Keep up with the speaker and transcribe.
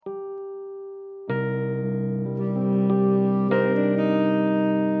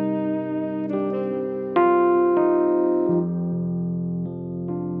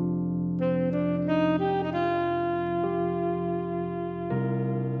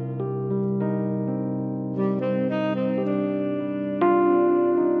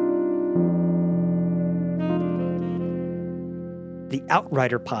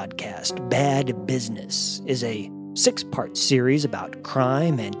Outrider podcast, Bad Business, is a 6-part series about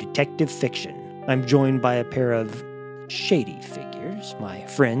crime and detective fiction. I'm joined by a pair of shady figures, my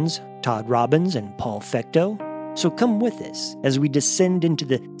friends Todd Robbins and Paul Fecto. So come with us as we descend into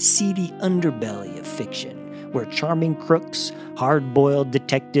the seedy underbelly of fiction, where charming crooks, hard-boiled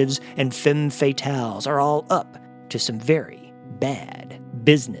detectives, and femme fatales are all up to some very bad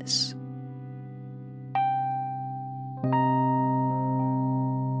business.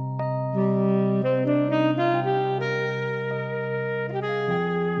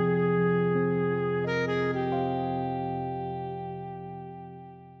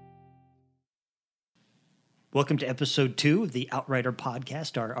 Welcome to episode 2 of the Outrider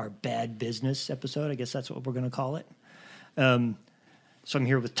podcast, our bad business episode. I guess that's what we're going to call it. So I'm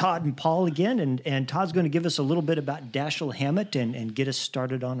here with Todd and Paul again, and Todd's going to give us a little bit about Dashiell Hammett and get us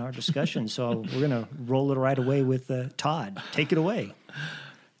started on our discussion. So we're going to roll it right away with Todd. Take it away.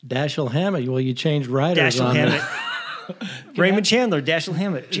 Dashiell Hammett. Well, you changed writers Dashiell on Hammett. Raymond Chandler, Dashiell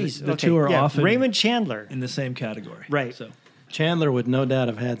Hammett. Jeez, the two are often Raymond Chandler in the same category. Right. So Chandler would no doubt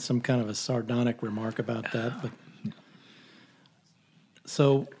have had some kind of a sardonic remark about that. But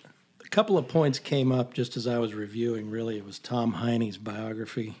so a couple of points came up just as I was reviewing. Really, it was Tom Heine's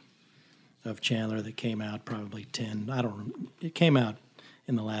biography of Chandler that came out probably it came out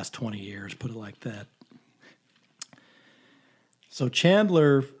in the last 20 years, put it like that. So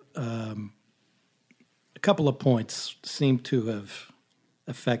Chandler, a couple of points seem to have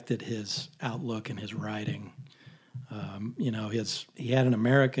affected his outlook and his writing. He had an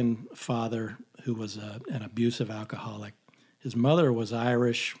American father who was an abusive alcoholic. His mother was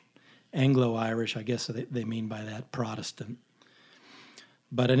Irish, Anglo-Irish, I guess they mean by that, Protestant.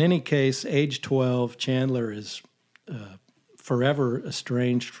 But in any case, age 12, Chandler is forever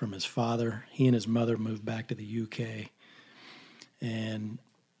estranged from his father. He and his mother moved back to the UK. And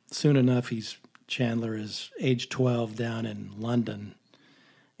soon enough, Chandler is age 12 down in London,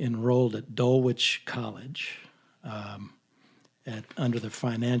 enrolled at Dulwich College, under the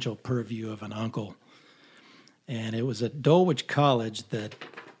financial purview of an uncle. And it was at Dulwich College that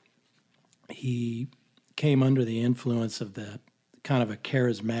he came under the influence of the kind of a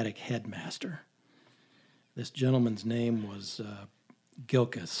charismatic headmaster. This gentleman's name was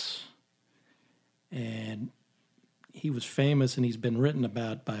Gilkes, and he was famous, and he's been written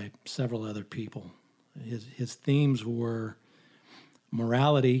about by several other people. His themes were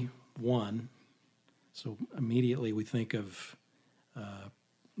morality, one. So immediately we think of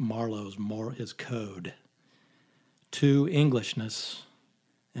Marlowe's his code. 2, Englishness,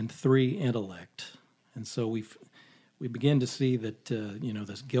 and 3, intellect. And so we begin to see that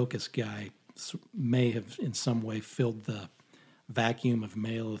this Gilkes guy may have in some way filled the vacuum of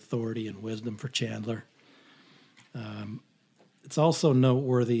male authority and wisdom for Chandler. It's also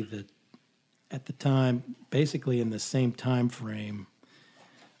noteworthy that at the time, basically in the same time frame,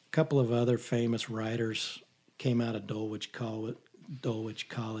 a couple of other famous writers came out of Dulwich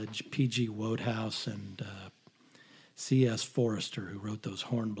College, P.G. Wodehouse and C.S. Forrester, who wrote those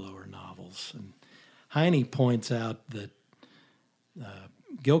Hornblower novels. And Heine points out that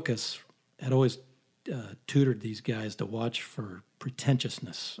Gilkes had always tutored these guys to watch for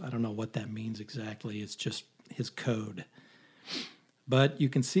pretentiousness. I don't know what that means exactly. It's just his code. But you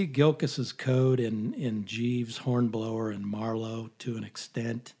can see Gilkes's code in Jeeves, Hornblower, and Marlowe to an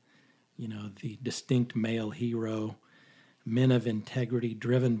extent. The distinct male hero, men of integrity,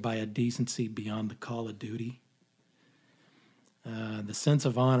 driven by a decency beyond the call of duty. The sense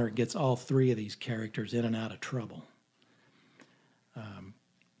of honor gets all 3 of these characters in and out of trouble.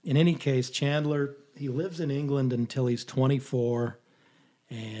 In any case, Chandler, he lives in England until he's 24,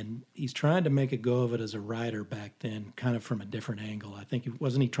 and he's trying to make a go of it as a writer back then, kind of from a different angle. I think,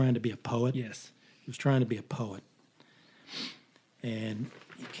 wasn't he trying to be a poet? yes, He was trying to be a poet. And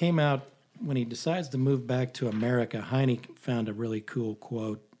he came out, when he decides to move back to America, Heine found a really cool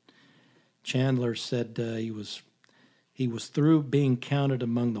quote. Chandler said he was through being counted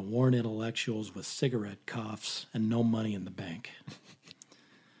among the worn intellectuals with cigarette coughs and no money in the bank.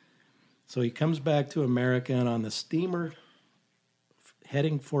 So he comes back to America, and on the steamer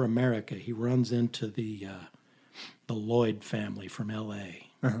heading for America, he runs into the Lloyd family from L.A.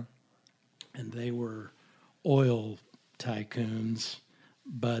 Uh-huh. And they were oil tycoons,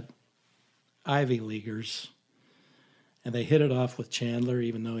 but Ivy Leaguers. And they hit it off with Chandler,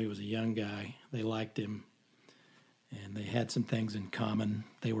 even though he was a young guy. They liked him, and they had some things in common.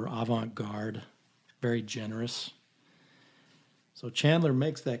 They were avant-garde, very generous. So Chandler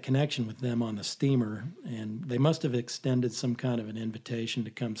makes that connection with them on the steamer, and they must have extended some kind of an invitation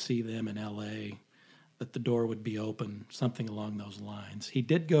to come see them in L.A. that the door would be open, something along those lines. He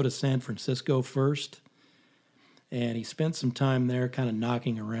did go to San Francisco first, and he spent some time there kind of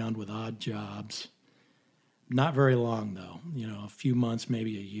knocking around with odd jobs. Not very long, though, a few months,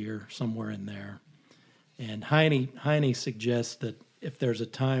 maybe a year, somewhere in there. And Heine suggests that if there's a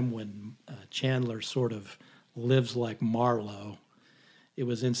time when Chandler sort of lives like Marlowe, it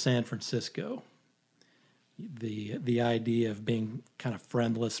was in San Francisco. The idea of being kind of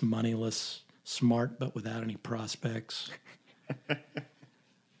friendless, moneyless, smart, but without any prospects.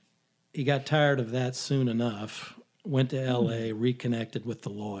 He got tired of that soon enough, went to L.A., reconnected with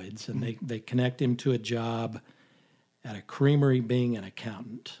the Lloyds, and they connect him to a job at a creamery being an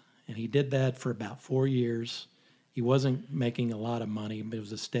accountant. And he did that for about 4 years. He wasn't making a lot of money, but it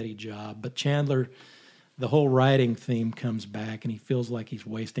was a steady job. But Chandler, the whole writing theme comes back, and he feels like he's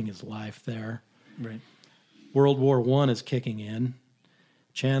wasting his life there. Right. World War I is kicking in.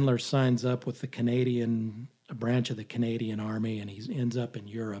 Chandler signs up with a branch of the Canadian Army, and he ends up in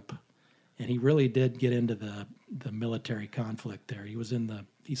Europe. And he really did get into the military conflict there.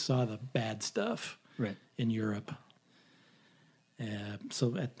 He saw the bad stuff in Europe.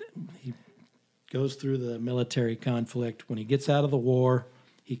 He goes through the military conflict. When he gets out of the war,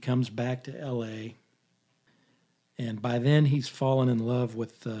 he comes back to L.A., and by then he's fallen in love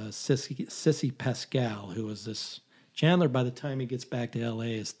with Sissy Pascal, who is this... Chandler, by the time he gets back to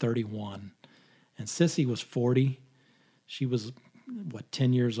L.A., is 31. And Sissy was 40. She was,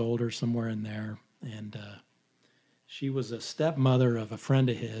 10 years older, somewhere in there. And she was a stepmother of a friend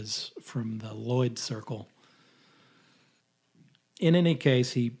of his from the Lloyd circle. In any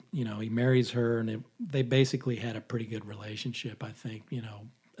case, he marries her, and they basically had a pretty good relationship, I think,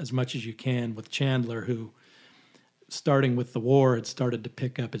 as much as you can with Chandler, who, starting with the war, had started to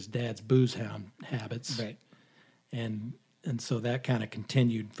pick up his dad's booze hound habits. Right. And so that kind of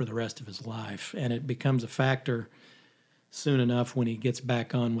continued for the rest of his life. And it becomes a factor soon enough when he gets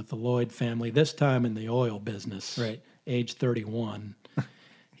back on with the Lloyd family, this time in the oil business, age 31.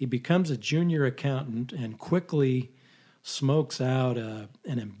 He becomes a junior accountant and quickly smokes out an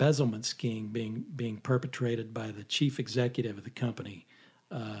embezzlement scheme being perpetrated by the chief executive of the company,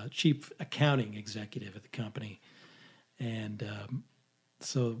 chief accounting executive of the company. And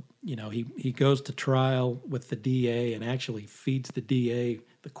so, he goes to trial with the DA and actually feeds the DA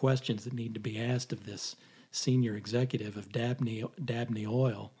the questions that need to be asked of this senior executive of Dabney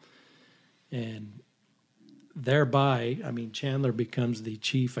Oil. And thereby, Chandler becomes the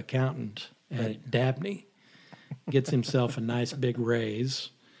chief accountant at Dabney, gets himself a nice big raise.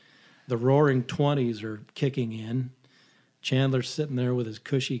 The roaring 20s are kicking in. Chandler's sitting there with his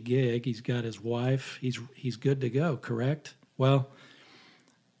cushy gig. He's got his wife. He's good to go, correct? Well,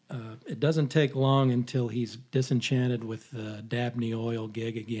 it doesn't take long until he's disenchanted with the Dabney Oil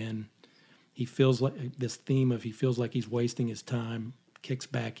gig again. He feels like he feels like he's wasting his time, kicks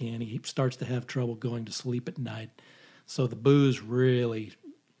back in. He starts to have trouble going to sleep at night. So the booze really,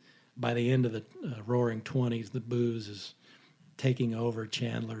 by the end of the roaring 20s, the booze is taking over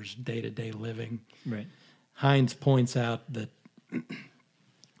Chandler's day-to-day living. Right. Hines points out that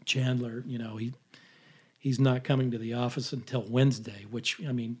Chandler, he's not coming to the office until Wednesday, which,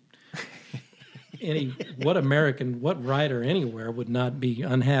 what writer anywhere would not be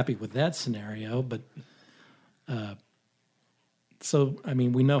unhappy with that scenario? But we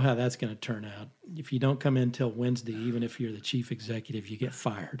know how that's going to turn out. If you don't come in till Wednesday, even if you're the chief executive, you get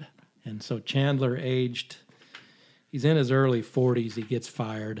fired. And so Chandler he's in his early 40s, he gets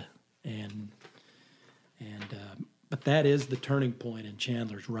fired, but that is the turning point in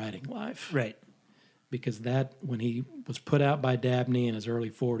Chandler's writing life. Right. Because when he was put out by Dabney in his early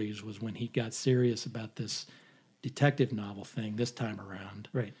 40s was when he got serious about this detective novel thing this time around.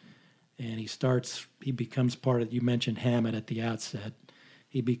 Right. And he becomes part of, you mentioned Hammett at the outset,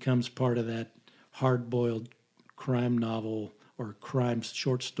 he becomes part of that hard-boiled crime novel or crime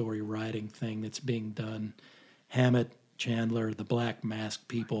short story writing thing that's being done. Hammett, Chandler, the Black Mask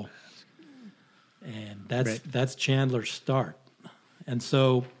people. And that's Chandler's start. And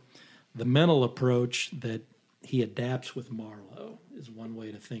so the mental approach that he adapts with Marlowe is one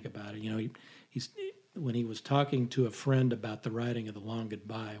way to think about it. When he was talking to a friend about the writing of The Long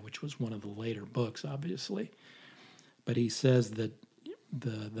Goodbye, which was one of the later books, obviously, but he says that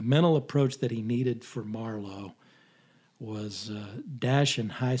the mental approach that he needed for Marlowe was dash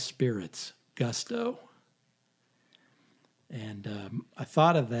and high spirits, gusto. And I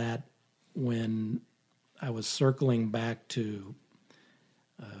thought of that when I was circling back to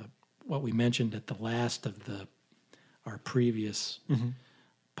what we mentioned at the last of our previous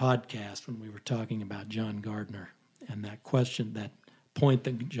podcast when we were talking about John Gardner and that question, that point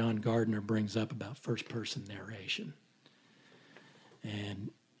that John Gardner brings up about first-person narration.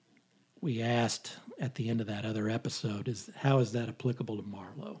 And we asked at the end of that other episode, how is that applicable to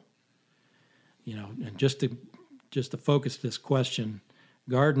Marlowe? And just to focus this question,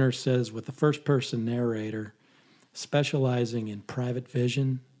 Gardner says with the first-person narrator specializing in private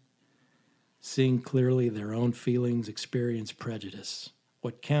vision, seeing clearly their own feelings, experience, prejudice.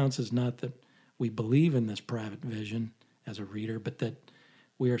 What counts is not that we believe in this private vision as a reader, but that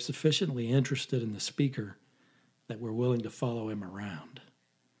we are sufficiently interested in the speaker that we're willing to follow him around.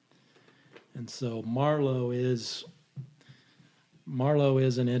 And so Marlowe is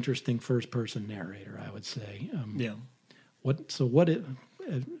an interesting first-person narrator, I would say.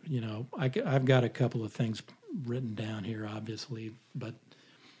 I've got a couple of things written down here, obviously, but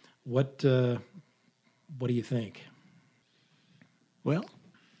what do you think? Well,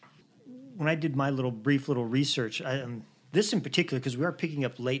 when I did my brief little research, this in particular, because we are picking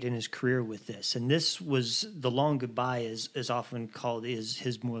up late in his career with this, and this was The Long Goodbye is often called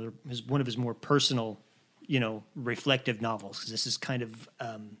one of his more personal, reflective novels, because this is kind of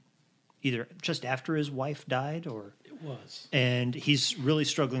either just after his wife died or it was, and he's really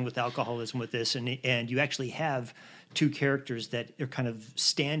struggling with alcoholism with this, and you actually have two characters that are kind of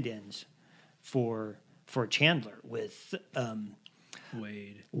stand-ins for Chandler with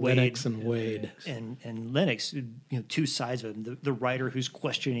Lennox and Wade and Lennox, two sides of him. The writer who's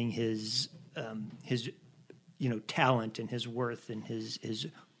questioning his talent and his worth and his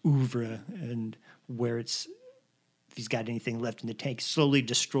oeuvre and if he's got anything left in the tank, slowly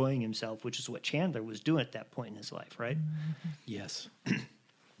destroying himself, which is what Chandler was doing at that point in his life, right? Yes.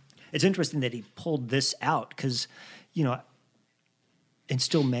 It's interesting that he pulled this out because, and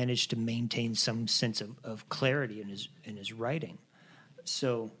still managed to maintain some sense of clarity in his writing.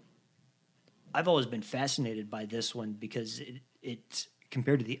 So I've always been fascinated by this one because it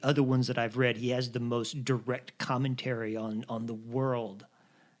compared to the other ones that I've read, he has the most direct commentary on the world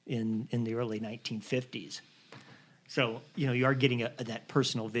in the early 1950s. So, you are getting that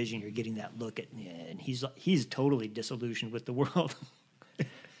personal vision. You're getting that look at, and he's totally disillusioned with the world.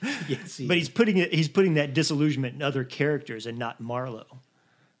 Yes, but he's putting that disillusionment in other characters and not Marlowe.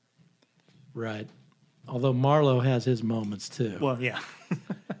 Right. Although Marlowe has his moments too. Well, yeah.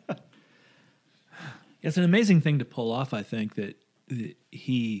 It's an amazing thing to pull off, I think, that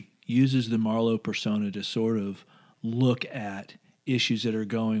he uses the Marlowe persona to sort of look at issues that are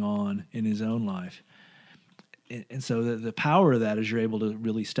going on in his own life. And so the power of that is you're able to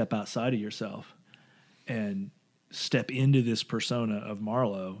really step outside of yourself and step into this persona of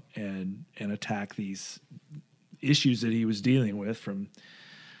Marlowe and attack these issues that he was dealing with, from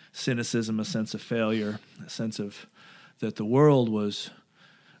cynicism, a sense of failure, a sense of that the world was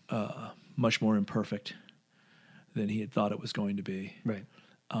much more imperfect than he had thought it was going to be. Right.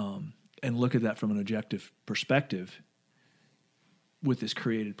 And look at that from an objective perspective with this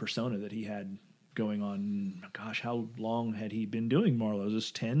created persona that he had going on. Gosh, how long had he been doing Marlowe? Was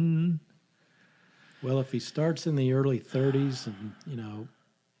this 10? Well, if he starts in the early 30s and,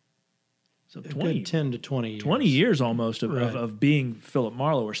 so a good 10 to 20 years. 20 years almost of, Right. of being Philip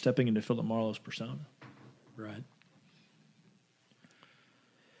Marlowe, or stepping into Philip Marlowe's persona. Right.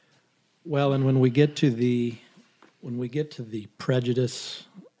 Well, and when we get to the prejudice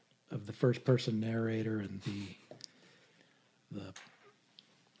of the first person narrator and the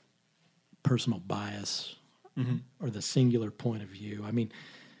personal bias or the singular point of view, I mean,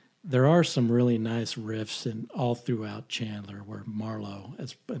 there are some really nice riffs all throughout Chandler where Marlowe,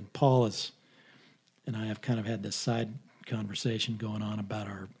 and Paul and I have kind of had this side conversation going on about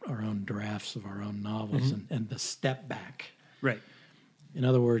our own drafts of our own novels and the step back. Right. In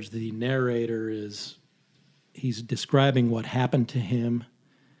other words, the narrator he's describing what happened to him,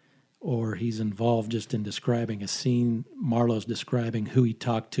 or he's involved just in describing a scene. Marlowe's describing who he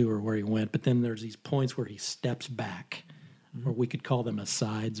talked to or where he went, but then there's these points where he steps back, or we could call them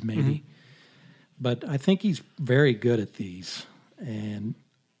asides maybe. But I think he's very good at these. And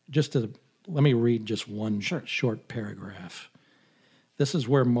let me read just one short paragraph. This is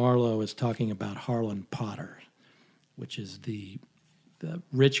where Marlowe is talking about Harlan Potter, which is the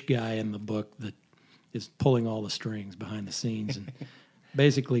rich guy in the book that is pulling all the strings behind the scenes and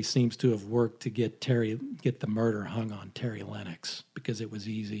basically seems to have worked to get the murder hung on Terry Lennox because it was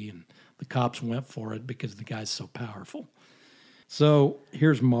easy, and the cops went for it because the guy's so powerful. So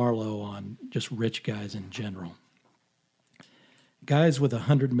here's Marlowe on just rich guys in general. Guys with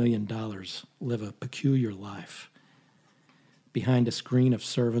 $100 million live a peculiar life. Behind a screen of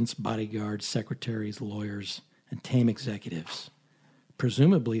servants, bodyguards, secretaries, lawyers, and tame executives.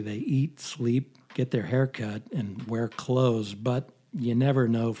 Presumably they eat, sleep, get their hair cut, and wear clothes, but you never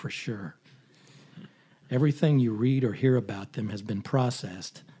know for sure. Everything you read or hear about them has been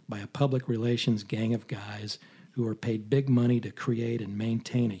processed by a public relations gang of guys who are paid big money to create and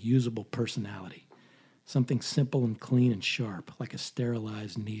maintain a usable personality. Something simple and clean and sharp, like a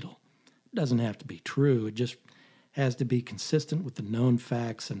sterilized needle. It doesn't have to be true. It just has to be consistent with the known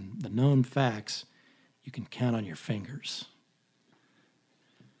facts, and the known facts you can count on your fingers.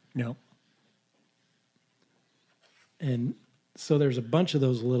 No. And so there's a bunch of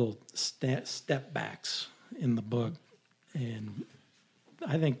those little step backs in the book. And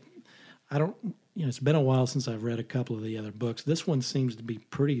it's been a while since I've read a couple of the other books. This one seems to be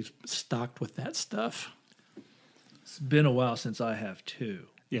pretty stocked with that stuff. It's been a while since I have too.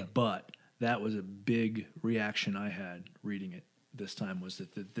 Yeah. But that was a big reaction I had reading it this time, was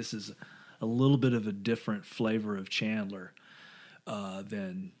that this is a little bit of a different flavor of Chandler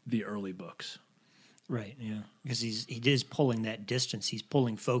than the early books. Right, yeah. Because he is pulling that distance. He's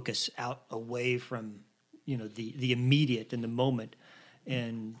pulling focus out away from, the immediate in the moment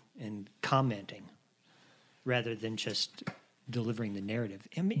and commenting rather than just delivering the narrative.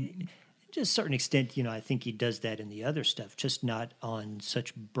 I mean, to a certain extent, I think he does that in the other stuff, just not on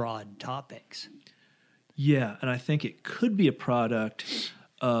such broad topics. Yeah, and I think it could be a product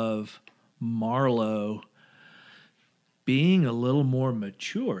of Marlowe being a little more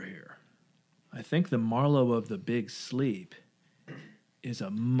mature here. I think the Marlowe of The Big Sleep is a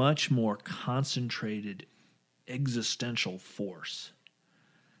much more concentrated existential force.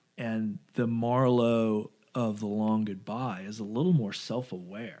 And the Marlowe of The Long Goodbye is a little more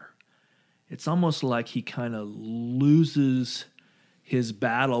self-aware. It's almost like he kind of loses his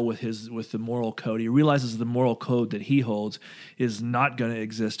battle with the moral code. He realizes the moral code that he holds is not going to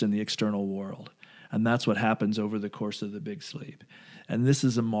exist in the external world. And that's what happens over the course of The Big Sleep. And this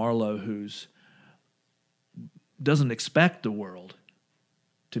is a Marlowe who's doesn't expect the world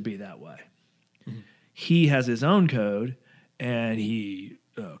to be that way. Mm-hmm. He has his own code, and he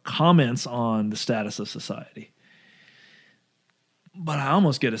comments on the status of society. But I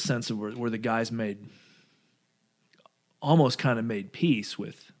almost get a sense of where the guys almost kind of made peace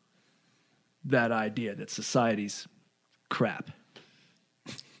with that idea that society's crap.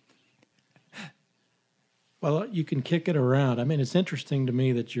 Well, you can kick it around. I mean, it's interesting to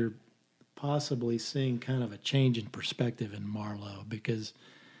me that you're possibly seeing kind of a change in perspective in Marlowe, because,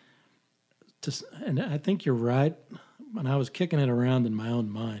 and I think you're right, and I was kicking it around in my own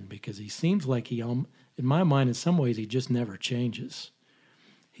mind, because he seems like in my mind, in some ways, he just never changes.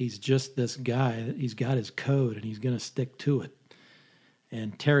 He's just this guy. He's got his code, and he's going to stick to it.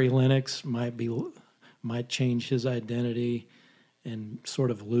 And Terry Lennox might change his identity and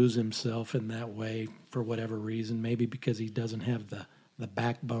sort of lose himself in that way for whatever reason, maybe because he doesn't have the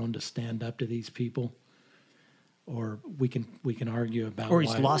backbone to stand up to these people. Or we can argue about or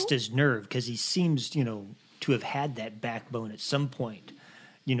he's lost his nerve, because he seems, to have had that backbone at some point,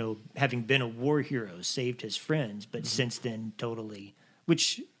 having been a war hero, saved his friends, but since then totally,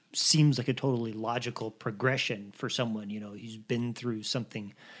 which seems like a totally logical progression for someone, who's been through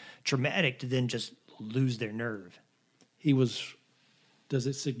something traumatic to then just lose their nerve. Does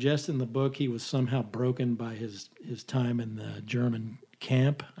it suggest in the book he was somehow broken by his time in the German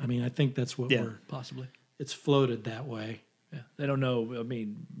camp? I mean, I think that's what possibly. It's floated that way. Yeah, they don't know. I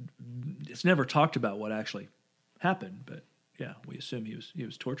mean, it's never talked about what actually happened, but yeah, we assume he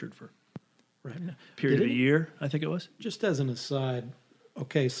was tortured for a period of a year, I think it was. Just as an aside,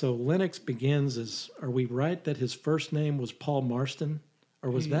 okay, so Lennox begins are we right that his first name was Paul Marston, or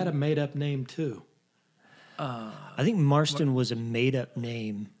was that a made-up name too? I think Marston was a made-up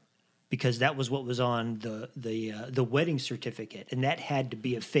name, because that was what was on the wedding certificate, and that had to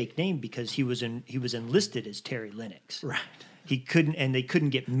be a fake name because he was enlisted as Terry Lennox. Right. They couldn't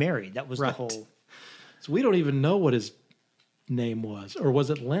get married. That was the whole. So we don't even know what his name was, or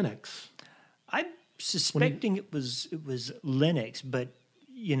was it Lennox? I'm suspecting it was Lennox, but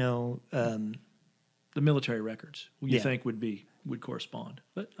the military records you think would correspond,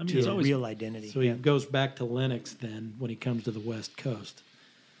 but I mean, it's always real identity. So he goes back to Lennox then when he comes to the West Coast.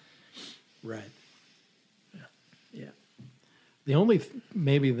 Right. Yeah. The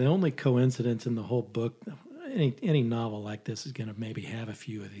only coincidence in the whole book, any novel like this is going to maybe have a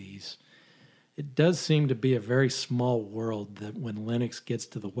few of these. It does seem to be a very small world that when Lennox gets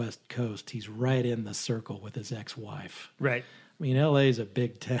to the West Coast, he's right in the circle with his ex-wife. Right. I mean, L.A. is a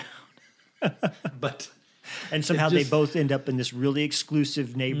big town, but and somehow they both end up in this really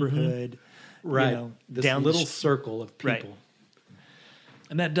exclusive neighborhood. Right. This little circle of people. Right.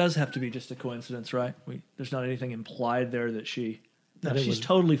 And that does have to be just a coincidence, right? There's not anything implied there that she that she's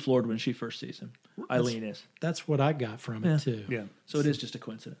totally floored when she first sees him. Eileen is. That's what I got from it too. Yeah. So it is just a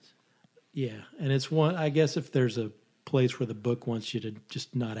coincidence. Yeah, and it's one. I guess if there's a place where the book wants you to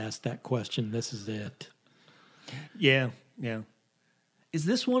just not ask that question, this is it. Yeah. Is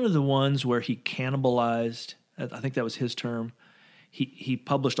this one of the ones where he cannibalized? I think that was his term. He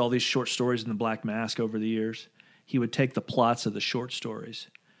published all these short stories in the Black Mask over the years. He would take the plots of the short stories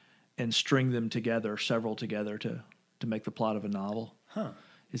and string them together, several together, to make the plot of a novel. Huh.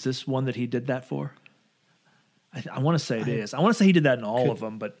 Is this one that he did that for? I want to say it is. I want to say he did that in all of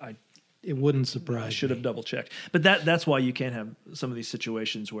them, but it wouldn't surprise me. I should have double checked. But that's why you can't have some of these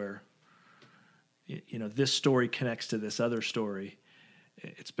situations where this story connects to this other story.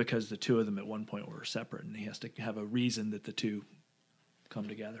 It's because the two of them at one point were separate, and he has to have a reason that the two come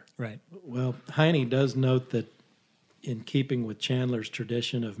together. Right. Well, Heine does note that in keeping with Chandler's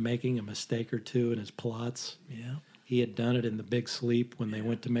tradition of making a mistake or two in his plots, he had done it in The Big Sleep when they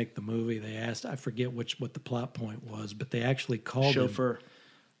went to make the movie. They asked, I forget what the plot point was, but they actually called Chauffeur. him.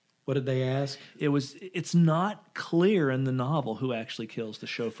 What did they ask? It's not clear in the novel who actually kills the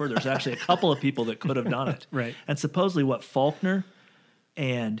chauffeur. There's actually a couple of people that could have done it. Right. And supposedly Faulkner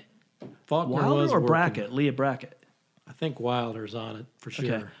and Wilder or Brackett, Leah Brackett. I think Wilder's on it for sure.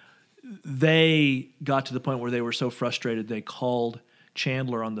 Okay. They got to the point where they were so frustrated they called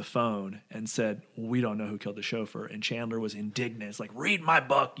Chandler on the phone and said, we don't know who killed the chauffeur. And Chandler was indignant. It's like, read my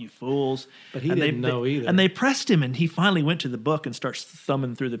book, you fools. But he didn't know either. And they pressed him, and he finally went to the book and starts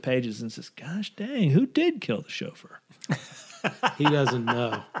thumbing through the pages and says, gosh dang, who did kill the chauffeur? He doesn't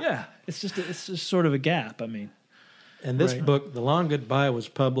know. Yeah, it's just sort of a gap, I mean. And this book, The Long Goodbye, was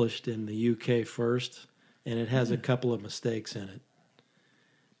published in the UK first, and it has a couple of mistakes in it.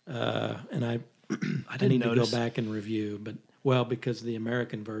 And I need to go back and review, but because the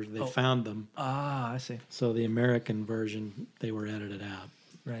American version, they found them. Ah, I see. So the American version, they were edited out.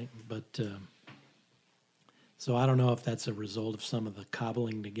 Right. But so I don't know if that's a result of some of the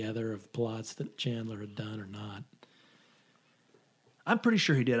cobbling together of plots that Chandler had done or not. I'm pretty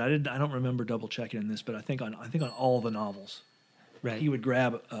sure he did. I don't remember double checking in this, but I think on all the novels, Right. he would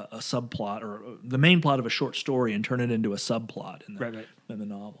grab a subplot or the main plot of a short story and turn it into a subplot in the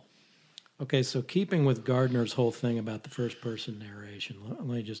novel. Okay, so keeping with Gardner's whole thing about the first-person narration, let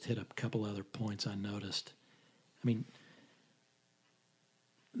me just hit a couple other points I noticed. I mean,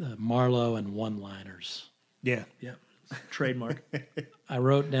 Marlowe and one-liners. Yeah. Yeah. Trademark. I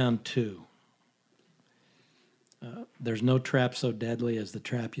wrote down two. There's no trap so deadly as the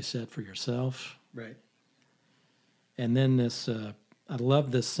trap you set for yourself. Right. And then this, I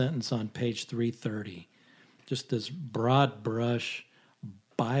love this sentence on page 330. Just this broad brush,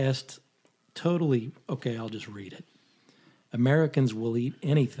 biased, totally, okay, I'll just read it. Americans will eat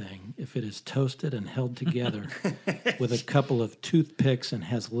anything if it is toasted and held together with a couple of toothpicks and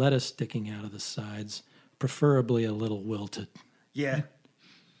has lettuce sticking out of the sides, preferably a little wilted. Yeah.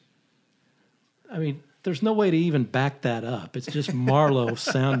 I mean, there's no way to even back that up. It's just Marlowe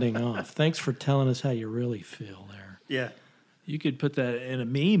sounding off. Thanks for telling us how you really feel there. Yeah. You could put that in a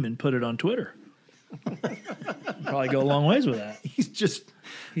meme and put it on Twitter. Probably go a long ways with that. He's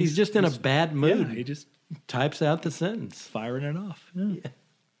just in a bad mood. Yeah, he just types out the sentence. firing it off. Yeah.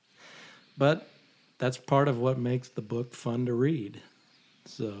 But that's part of what makes the book fun to read.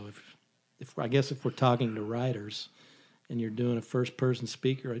 So if I guess if we're talking to writers and you're doing a first person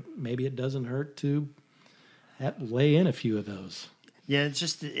speaker, maybe it doesn't hurt to lay in a few of those. Yeah, it's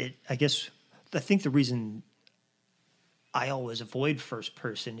just I think the reason I always avoid first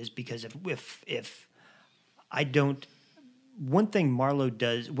person is because if I don't, one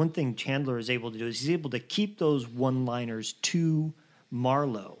thing Chandler is able to do is he's able to keep those one-liners to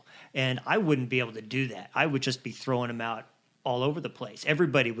Marlowe, and I wouldn't be able to do that. I would just be throwing them out all over the place.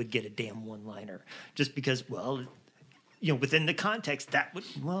 Everybody would get a damn one-liner just because, within the context that would,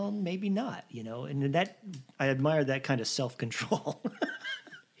 maybe not, and that I admire that kind of self-control.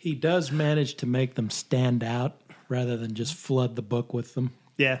 He does manage to make them stand out rather than just flood the book with them.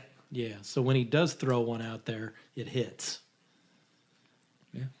 Yeah. Yeah. So when he does throw one out there, it hits.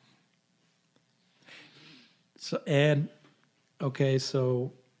 Yeah. So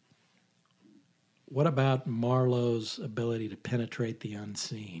what about Marlowe's ability to penetrate the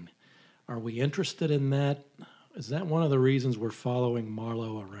unseen? Are we interested in that? Is that one of the reasons we're following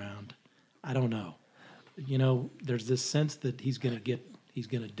Marlowe around? I don't know. There's this sense that he's going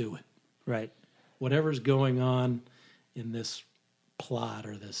to do it. Right. Whatever's going on in this plot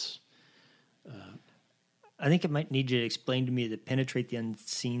or this... I think it might need you to explain to me the penetrate the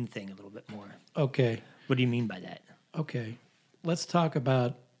unseen thing a little bit more. Okay. What do you mean by that? Okay. Let's talk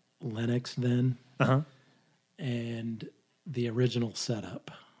about Lennox then. Uh-huh. And the original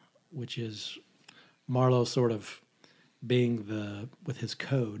setup, which is Marlowe sort of being with his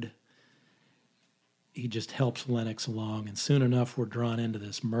code. He just helps Lennox along, and soon enough we're drawn into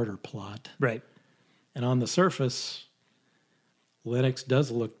this murder plot. Right. And on the surface, Lennox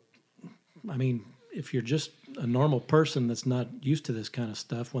does look, I mean, if you're just a normal person that's not used to this kind of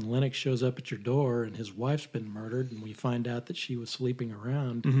stuff, when Lennox shows up at your door and his wife's been murdered and we find out that she was sleeping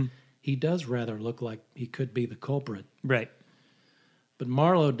around, he does rather look like he could be the culprit. Right. But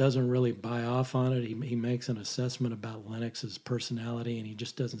Marlowe doesn't really buy off on it. He makes an assessment about Lennox's personality, and he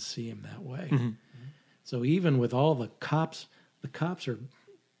just doesn't see him that way. So even with all the cops are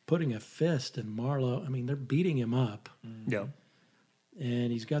putting a fist in Marlowe. I mean, they're beating him up. Yeah. And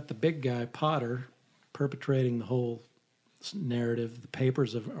he's got the big guy, Potter, perpetrating the whole narrative. The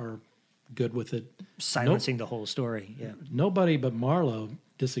papers are good with it. Silencing the whole story, yeah. Nobody but Marlowe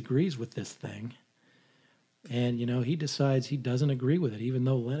disagrees with this thing. And, he decides he doesn't agree with it, even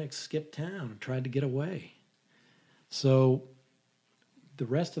though Lennox skipped town and tried to get away. So the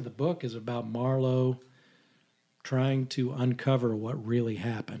rest of the book is about Marlowe trying to uncover what really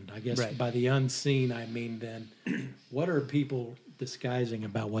happened. I guess by the unseen, I mean then, what are people disguising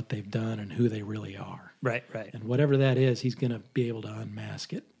about what they've done and who they really are? Right. And whatever that is, he's going to be able to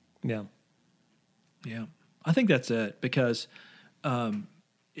unmask it. Yeah. Yeah. I think that's it, because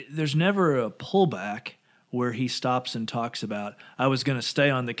there's never a pullback where he stops and talks about, I was going to stay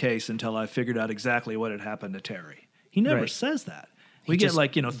on the case until I figured out exactly what had happened to Terry. He never says that. We get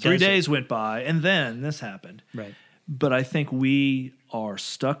 3 days went by and then this happened. Right. But I think we are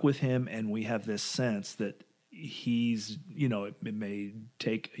stuck with him, and we have this sense that he's, it may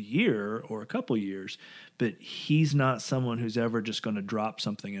take a year or a couple years, but he's not someone who's ever just going to drop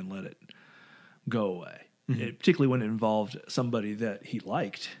something and let it go away. Particularly when it involved somebody that he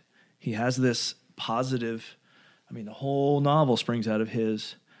liked. He has this positive, the whole novel springs out of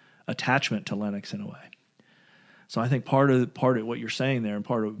his attachment to Lennox in a way. So I think part of what you're saying there, and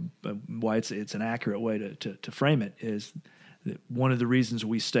part of why it's an accurate way to frame it, is that one of the reasons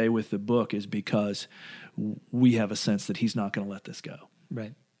we stay with the book is because we have a sense that he's not going to let this go.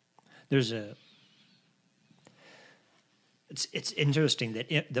 Right. It's interesting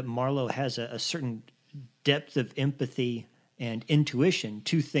that Marlowe has a certain depth of empathy and intuition,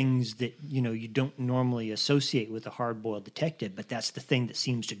 two things that you don't normally associate with a hard-boiled detective, but that's the thing that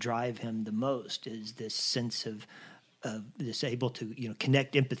seems to drive him the most, is this sense of this able to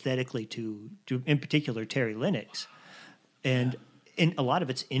connect empathetically to in particular Terry Lennox, and in a lot of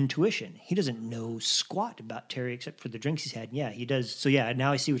it's intuition. He doesn't know squat about Terry except for the drinks he's had. And yeah, he does. So yeah,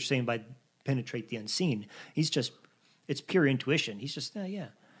 now I see what you're saying by penetrate the unseen. It's pure intuition. He's just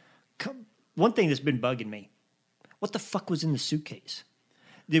one thing that's been bugging me. What the fuck was in the suitcase?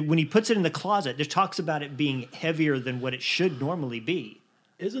 When he puts it in the closet, it talks about it being heavier than what it should normally be.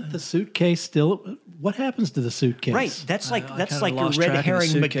 Isn't the suitcase still? What happens to the suitcase? Right. That's like a red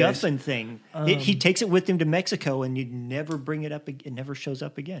herring MacGuffin thing. He takes it with him to Mexico, and you never bring it up. It never shows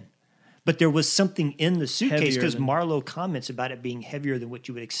up again. But there was something in the suitcase because Marlowe comments about it being heavier than what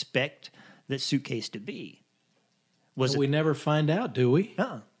you would expect that suitcase to be. We never find out, do we?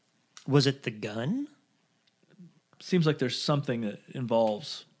 Was it the gun? Seems like there's something that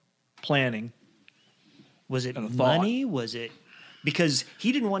involves planning. Was it money? Was it because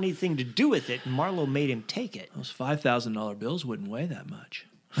he didn't want anything to do with it, and Marlowe made him take it? Those $5,000 bills wouldn't weigh that much.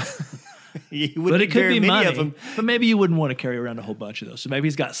 But it could be money. Of them. But maybe you wouldn't want to carry around a whole bunch of those. So maybe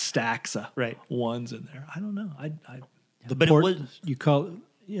he's got stacks of ones in there. I don't know. You call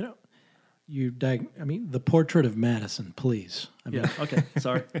it, the portrait of Madison, please. Okay.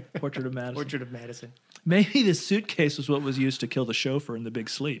 Sorry. Portrait of Madison. Portrait of Madison. Maybe the suitcase was what was used to kill the chauffeur in The Big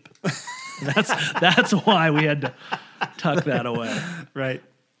Sleep. That's why we had to tuck that away. Right.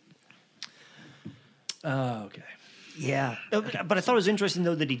 Okay. Yeah. But I thought it was interesting,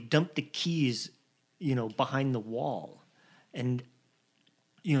 though, that he dumped the keys, behind the wall and,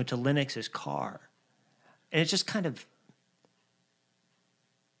 to Lennox's car. And it's just kind of...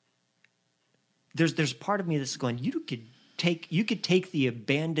 There's part of me that's going, you could take the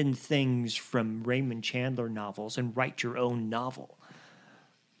abandoned things from Raymond Chandler novels and write your own novel.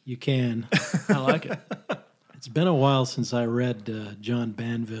 You can. I like it. It's been a while since I read John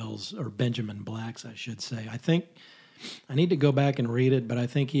Banville's, or Benjamin Black's, I should say. I think I need to go back and read it, but I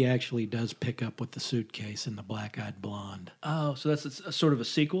think he actually does pick up with the suitcase in The Black-Eyed Blonde. Oh, so that's a sort of a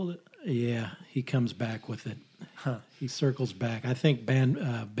sequel? Yeah, he comes back with it. Huh. He circles back. I think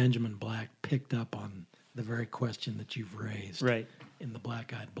Benjamin Black picked up on the very question that you've raised in The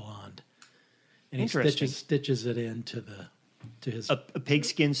Black-Eyed Blonde. And he stitches it into his... A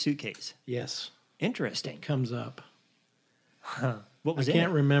pigskin suitcase. Yes. Interesting. It comes up. What was I in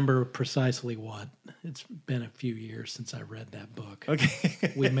can't it? remember precisely what. It's been a few years since I read that book.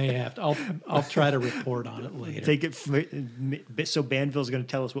 Okay. We may have to. I'll try to report on it later. Take it. So Banville's going to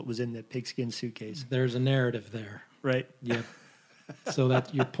tell us what was in that pigskin suitcase, There's a narrative there. right? Yep. So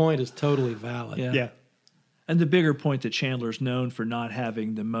that your point is totally valid. Yeah. Yeah. And the bigger point that Chandler's known for not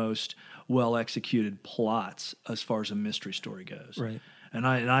having the most well-executed plots as far as a mystery story goes. Right. And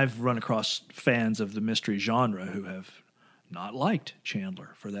I've run across fans of the mystery genre who have not liked Chandler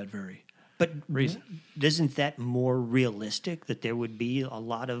for that very But reason. isn't that more realistic that there would be a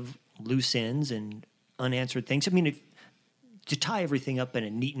lot of loose ends and unanswered things? I mean, to tie everything up in a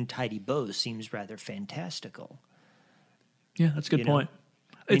neat and tidy bow seems rather fantastical. Yeah, that's a good You know, point.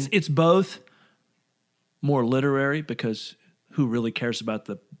 It's both more literary because who really cares about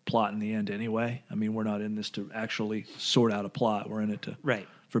the plot in the end anyway? I mean, we're not in this to actually sort out a plot. We're in it to Right.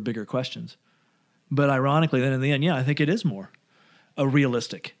 for bigger questions. But ironically, then in the end, yeah, I think it is more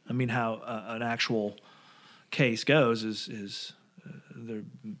realistic. I mean, how an actual case goes is there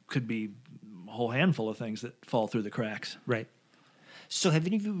could be a whole handful of things that fall through the cracks. Right. So have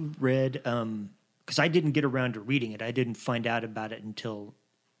any of you read, because I didn't get around to reading it. I didn't find out about it until,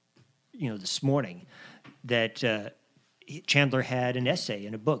 this morning, that Chandler had an essay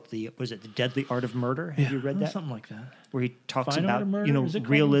in a book. Was it The Deadly Art of Murder? Have you read that? Something like that. Where he talks Fine Art about, of Murder? Is it called?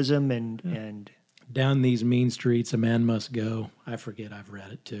 realism and Down these mean streets, a man must go. I forget. I've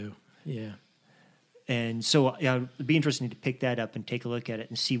read it too. Yeah. And so it'd be interesting to pick that up and take a look at it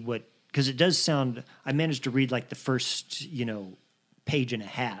and see because it does sound, I managed to read like the first, page and a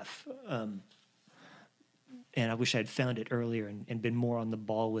half. And I wish I'd found it earlier and been more on the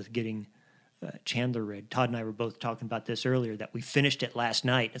ball with getting Chandler read. Todd and I were both talking about this earlier, that we finished it last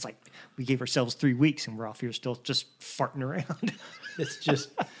night. It's like we gave ourselves 3 weeks and we're off here still just farting around. It's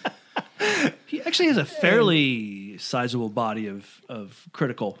just He actually has a fairly sizable body of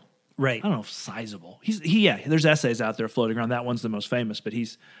critical. Right. I don't know if sizable. There's essays out there floating around. That one's the most famous, but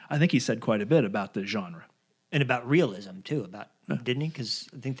I think he said quite a bit about the genre. And about realism, too, didn't he? Because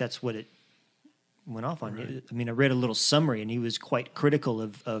I think that's what it went off on. Right. I mean, I read a little summary, and he was quite critical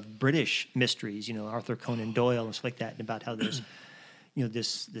of British mysteries, Arthur Conan Doyle and stuff like that, and about how there's,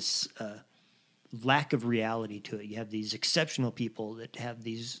 this lack of reality to it. You have these exceptional people that have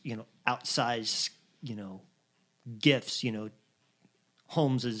these, outsized, gifts,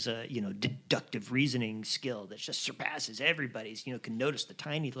 Holmes's, deductive reasoning skill that just surpasses everybody's, can notice the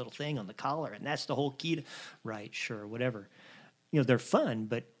tiny little thing on the collar, and that's the whole key to, right, sure, whatever. They're fun,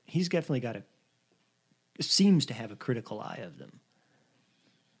 but he's definitely seems to have a critical eye of them.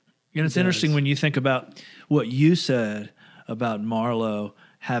 And it's interesting when you think about what you said about Marlowe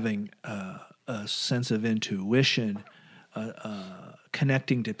having a sense of intuition,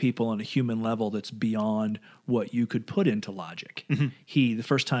 connecting to people on a human level that's beyond what you could put into logic. Mm-hmm. The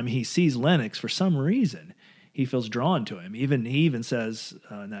first time he sees Lennox, for some reason, he feels drawn to him. He even says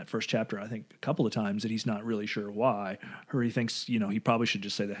in that first chapter, I think a couple of times, that he's not really sure why, or he thinks, he probably should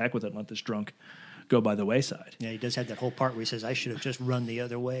just say the heck with it and let this drunk go by the wayside. Yeah, he does have that whole part where he says, I should have just run the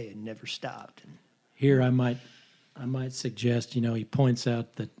other way and never stopped. Here I might suggest, he points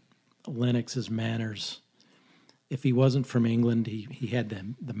out that Lennox's manners, if he wasn't from England, he had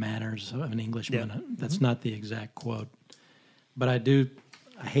the manners of an Englishman. Yeah. That's not the exact quote. But I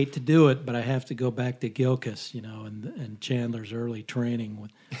hate to do it, but I have to go back to Gilkes, and Chandler's early training.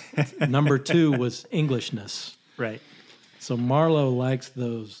 Number 2 was Englishness. Right. So Marlowe likes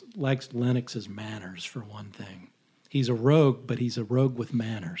Lennox's manners, for one thing. He's a rogue, but he's a rogue with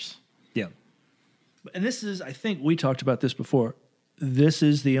manners. Yeah. And this is, I think we talked about this before, this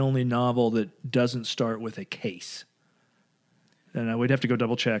is the only novel that doesn't start with a case. And we'd have to go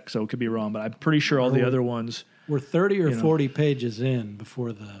double check, so it could be wrong, but I'm pretty sure all the other ones... We're 30 or 40 pages in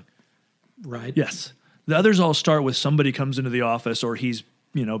before right? Yes. The others all start with somebody comes into the office or he's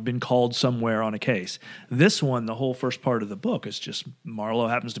been called somewhere on a case. This one, the whole first part of the book is just Marlowe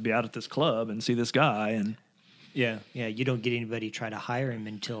happens to be out at this club and see this guy. And yeah, you don't get anybody try to hire him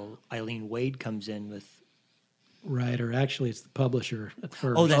until Eileen Wade comes in with... Right, or actually it's the publisher at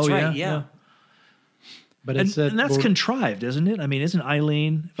first. Oh, that's right, yeah. But and that's contrived, isn't it? I mean, isn't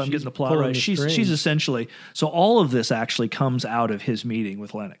Eileen, if I'm getting the plot right, she's essentially... So all of this actually comes out of his meeting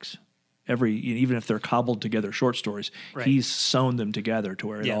with Lennox. Even if they're cobbled together short stories, right. He's sewn them together to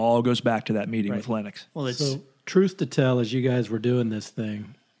where it all goes back to that meeting with Lennox. Well, so, truth to tell, as you guys were doing this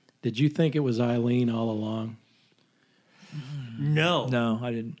thing, did you think it was Eileen all along? No. No,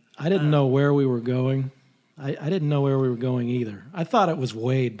 I didn't. I didn't know where we were going. I didn't know where we were going either. I thought it was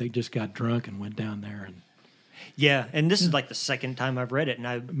Wade. They just got drunk and went down there. Yeah, and this is like the second time I've read it.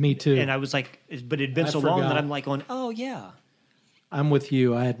 Me too. And I was like, but it had been so long that I'm like going, oh, yeah. I'm with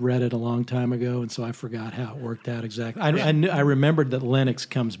you. I had read it a long time ago, and so I forgot how it worked out exactly. I remembered that Lennox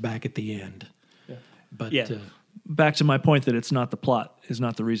comes back at the end. Yeah. But back to my point that it's not the plot is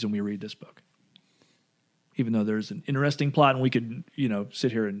not the reason we read this book. Even though there's an interesting plot and we could,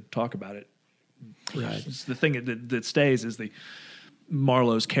 sit here and talk about it. Right. It's the thing that stays is the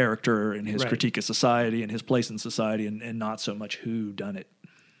Marlowe's character and his critique of society and his place in society and not so much who done it.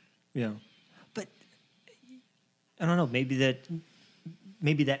 Yeah. But I don't know, maybe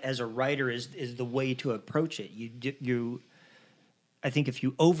that as a writer is the way to approach it. I think if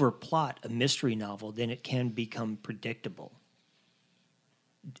you overplot a mystery novel, then it can become predictable.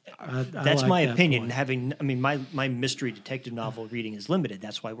 That's like my that opinion. point. My mystery detective novel reading is limited.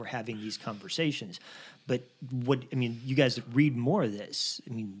 That's why we're having these conversations. But you guys read more of this.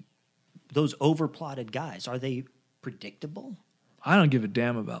 Those overplotted guys, are they predictable? I don't give a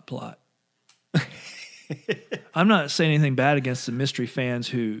damn about plot. I'm not saying anything bad against the mystery fans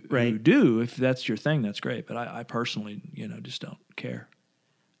who do. If that's your thing, that's great. But I personally, just don't care.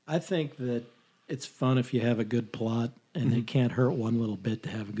 I think that it's fun if you have a good plot, and it can't hurt one little bit to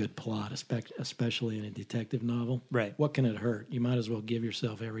have a good plot, especially in a detective novel. Right. What can it hurt? You might as well give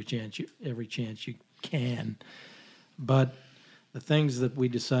yourself every chance you can. But the things that we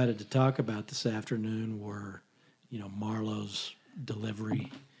decided to talk about this afternoon were, Marlowe's delivery,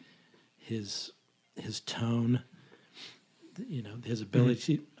 his tone, his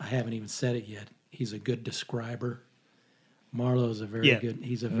ability. I haven't even said it yet. He's a good describer. Marlowe's a very good.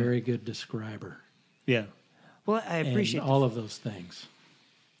 He's a very good describer. Yeah. Well, I appreciate all of those things.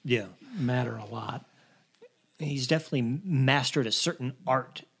 Yeah, matter a lot. He's definitely mastered a certain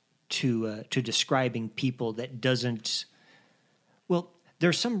art to describing people that doesn't. Well,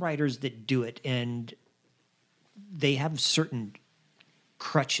 there's some writers that do it, and they have certain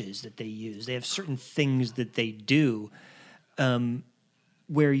crutches that they use. They have certain things that they do,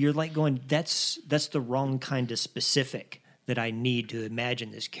 where you're like going, that's the wrong kind of specific that I need to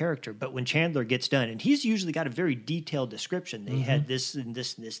imagine this character. But when Chandler gets done, and he's usually got a very detailed description, they had this and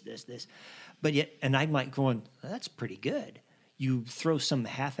this and this, but yet, and I'm like going, that's pretty good. You throw some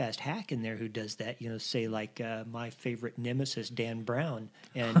half-assed hack in there who does that, say like my favorite nemesis, Dan Brown,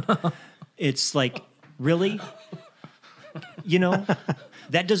 and it's like, really?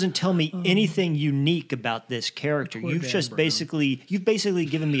 That doesn't tell me anything unique about this character. You've basically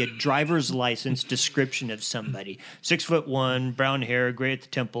given me a driver's license description of somebody. 6'1", brown hair, gray at the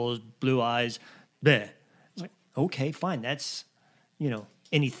temples, blue eyes. Bleh. It's like, okay, fine. That's,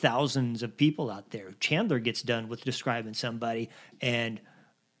 any thousands of people out there. Chandler gets done with describing somebody, and,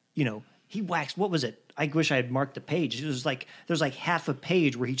 he waxed. What was it? I wish I had marked the page. It was like there's like half a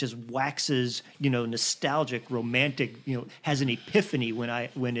page where he just waxes, nostalgic, romantic. Has an epiphany when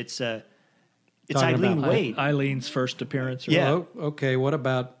it's Eileen Wade. Eileen's first appearance. Yeah. Well, okay. What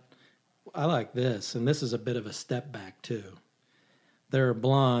about? I like this, and this is a bit of a step back too. There are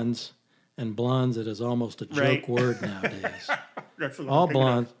blondes, and blondes. It is almost a joke word nowadays.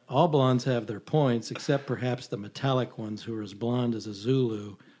 All blondes have their points, except perhaps the metallic ones who are as blonde as a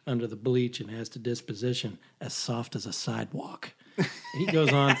Zulu under the bleach and as to disposition as soft as a sidewalk. He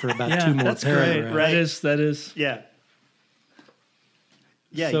goes on for about two more paragraphs. Great. That is. Yeah.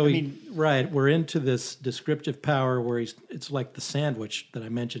 Yeah. So we're into this descriptive power where it's like the sandwich that I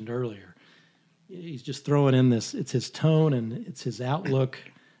mentioned earlier. He's just throwing in this. It's his tone and it's his outlook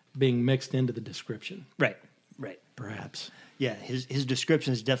being mixed into the description. Right. Perhaps. Yeah. His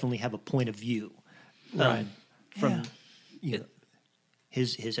descriptions definitely have a point of view. Right.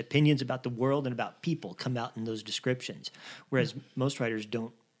 His opinions about the world and about people come out in those descriptions, whereas most writers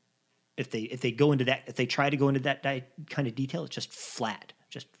don't. If they go into that, if they try to go into that kind of detail, it's just flat,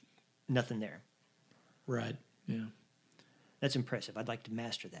 just nothing there. Right. Yeah. That's impressive. I'd like to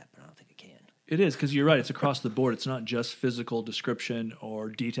master that, but I don't think I can. It is, because you're right. It's across the board. It's not just physical description or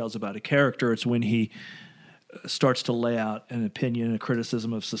details about a character. It's when he starts to lay out an opinion, a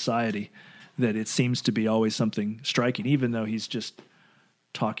criticism of society, that it seems to be always something striking, even though he's just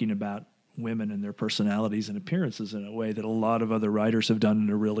talking about women and their personalities and appearances in a way that a lot of other writers have done in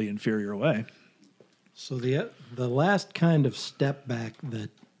a really inferior way. So the last kind of step back that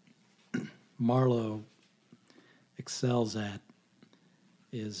Marlowe excels at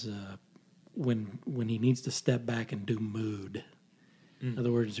is when he needs to step back and do mood. In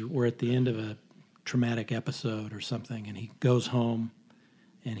other words, we're at the end of a traumatic episode or something, and he goes home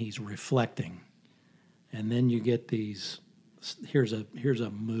and he's reflecting, and then you get these. Here's a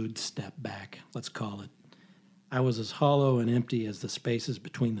mood step back, let's call it. I was as hollow and empty as the spaces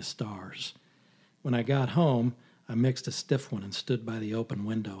between the stars. When I got home, I mixed a stiff one and stood by the open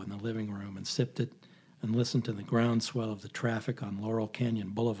window in the living room and sipped it and listened to the groundswell of the traffic on Laurel Canyon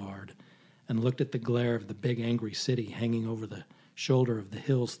Boulevard and looked at the glare of the big angry city hanging over the shoulder of the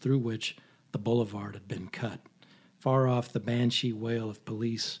hills through which the boulevard had been cut. Far off, the banshee wail of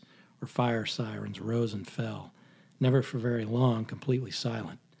police or fire sirens rose and fell, never for very long completely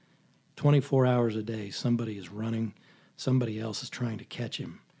silent. 24 hours a day, somebody is running, somebody else is trying to catch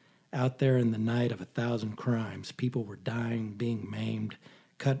him. Out there in the night of 1,000 crimes, people were dying, being maimed,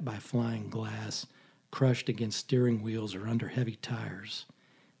 cut by flying glass, crushed against steering wheels or under heavy tires.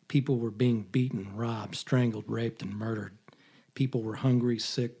 People were being beaten, robbed, strangled, raped, and murdered. People were hungry,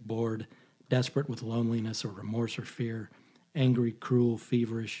 sick, bored, desperate with loneliness or remorse or fear, angry, cruel,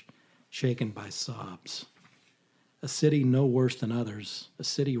 feverish, shaken by sobs. A city no worse than others, a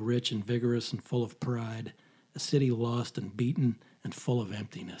city rich and vigorous and full of pride, a city lost and beaten and full of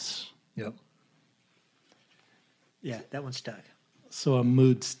emptiness. Yep. Yeah, that one stuck. So a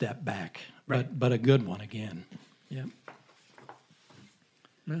mood step back, Right. but a good one again. Yep.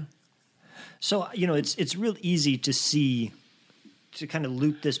 Yeah. So, it's real easy to see, to kind of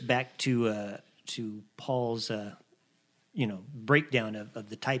loop this back to Paul's, breakdown of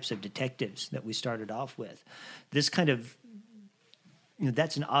the types of detectives that we started off with. This kind of,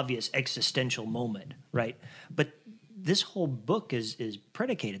 that's an obvious existential moment, right? But this whole book is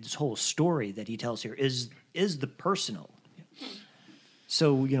predicated, this whole story that he tells here is the personal.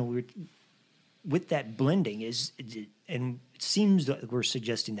 So, with that blending and it seems that we're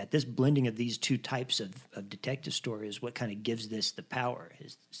suggesting that this blending of these two types of detective story is what kind of gives this the power.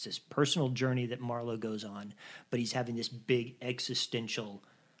 It's this personal journey that Marlowe goes on, but he's having this big existential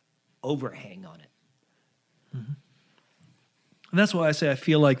overhang on it. Mm-hmm. And that's why I say I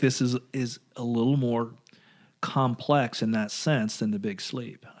feel like this is a little more complex in that sense than The Big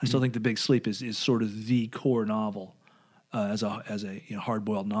Sleep. I still think The Big Sleep is sort of the core novel as a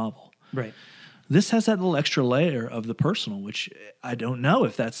hard-boiled novel. Right. This has that little extra layer of the personal, which I don't know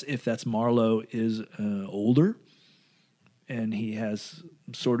if that's Marlowe is older, and he has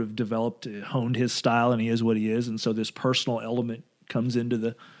sort of honed his style, and he is what he is, and so this personal element comes into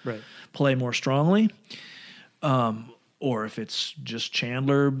the play more strongly, or if it's just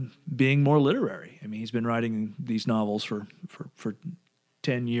Chandler being more literary. I mean, he's been writing these novels for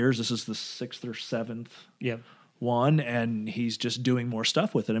 10 years. This is the 6th or 7th. Yep. One, and he's just doing more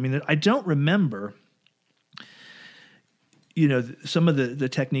stuff with it. I mean, I don't remember, some of the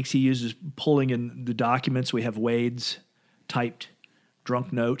techniques he uses, pulling in the documents. We have Wade's typed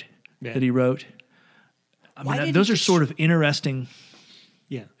drunk note that he wrote. I mean, those are sort of interesting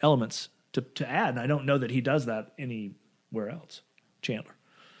elements to add, and I don't know that he does that anywhere else, Chandler.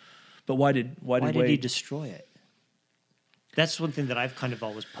 But why did he destroy it? That's one thing that I've kind of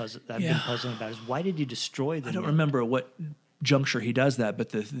always been puzzling about is why did he destroy the I don't note? remember at what juncture he does that, but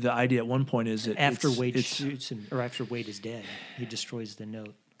the idea at one point is that after Wade shoots him, or after Wade is dead, he destroys the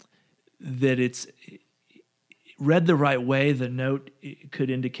note. That it's read the right way, the note could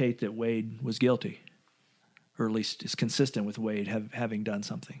indicate that Wade was guilty, or at least is consistent with Wade having done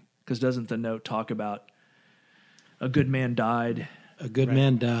something. Because doesn't the note talk about a good man died? A good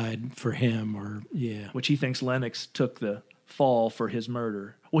man died for him, which he thinks Lennox took the fall for his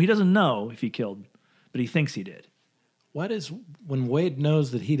murder. Well, he doesn't know if he killed, but he thinks he did. When Wade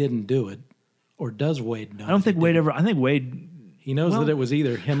knows that he didn't do it, or does Wade know? I don't think Wade ever. I think Wade. He knows that it was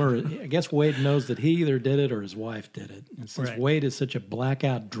either him or I guess Wade knows that he either did it or his wife did it. And since Wade is such a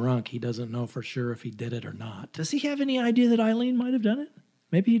blackout drunk, he doesn't know for sure if he did it or not. Does he have any idea that Eileen might have done it?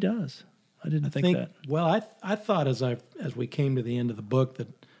 Maybe he does. I didn't think that. Well, I thought as we came to the end of the book that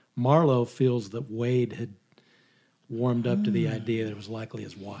Marlowe feels that Wade had warmed up to the idea that it was likely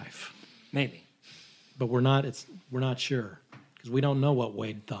his wife. Maybe. But we're not sure because we don't know what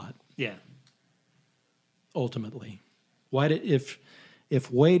Wade thought. Yeah. Ultimately, if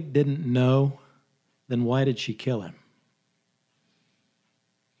Wade didn't know, then why did she kill him?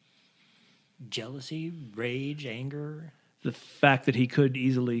 Jealousy, rage, anger. The fact that he could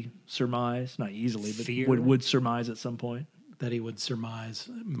easily surmise, not easily, but would surmise at some point. That he would surmise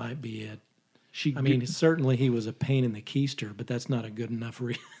might be it. Certainly he was a pain in the keister, but that's not a good enough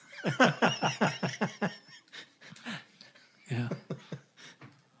reason. Yeah.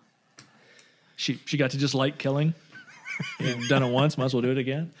 She got to just like killing. And done it once, might as well do it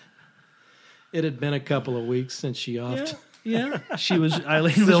again. It had been a couple of weeks since she offed. Yeah.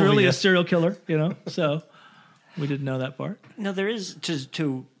 Eileen was really a serial killer, so we didn't know that part. No, there is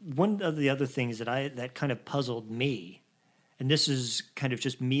to one of the other things that kind of puzzled me, and this is kind of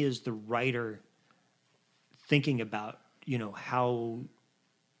just me as the writer thinking about, how,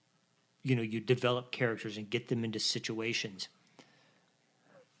 you develop characters and get them into situations.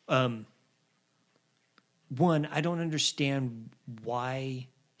 one, I don't understand why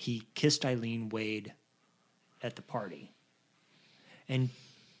he kissed Eileen Wade at the party. And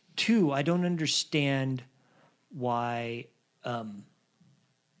two, I don't understand why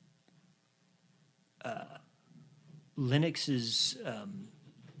Lennox's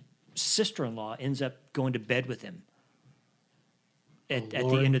sister-in-law ends up going to bed with him at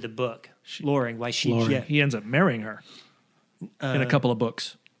the end of the book. Loring, why she... Loring. Yeah. He ends up marrying her in a couple of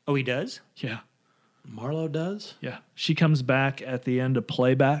books. Oh, he does? Yeah. Marlowe does? Yeah. She comes back at the end of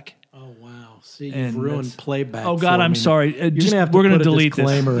Playback. Oh, wow. See, you've And ruined that's- playback. Oh, God, for I'm me. sorry. You're gonna have to we're going put to a delete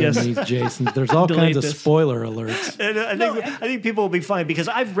disclaimer this. in Yes. these, Jason. There's all Delete kinds of this. spoiler alerts. And I think people will be fine because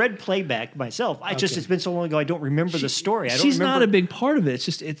I've read Playback myself. It's been so long ago I don't remember the story. I don't She's remember. not a big part of it. It's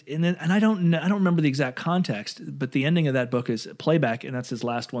just I don't remember the exact context, but the ending of that book is Playback, and that's his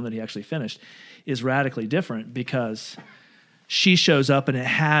last one that he actually finished, is radically different because she shows up and it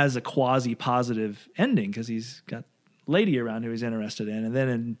has a quasi-positive ending because he's got a lady around who he's interested in, and then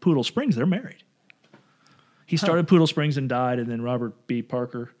in Poodle Springs they're married. He started Poodle Springs and died, and then Robert B.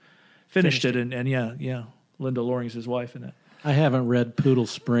 Parker finished it. And yeah, Linda Loring's his wife in it. I haven't read Poodle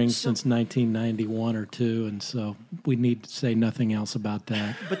Springs since 1991 or 2, and so we need to say nothing else about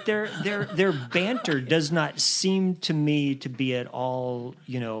that. But their banter does not seem to me to be at all,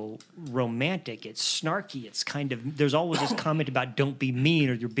 romantic. It's snarky. It's kind of, there's always this comment about don't be mean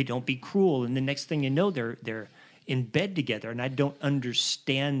or don't be cruel, and the next thing you know they're in bed together, and I don't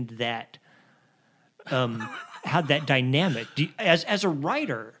understand that. How that dynamic as a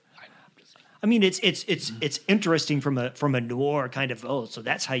writer. I mean, it's interesting from a noir kind of, so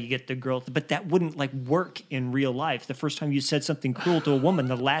that's how you get the girl, but that wouldn't work in real life. The first time you said something cruel to a woman,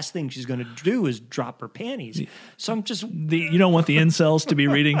 the last thing she's going to do is drop her panties. So I'm just you don't want the incels to be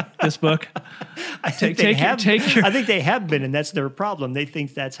reading this book. I think they have been, and that's their problem. They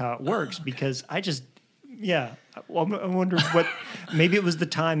think that's how it works because I wonder what. Maybe it was the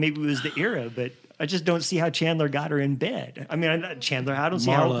time, maybe it was the era, but. I just don't see how Chandler got her in bed. I mean, Chandler, I don't see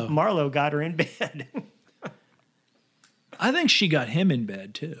how Marlowe got her in bed. I think she got him in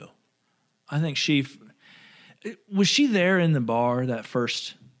bed, too. I think was she there in the bar that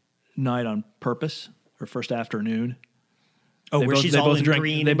first night on purpose, or first afternoon? Oh, where she's all in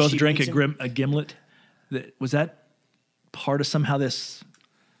green. They both drank a gimlet. Was that part of somehow this?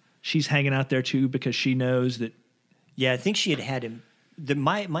 She's hanging out there, too, because she knows that. Yeah, I think she had him.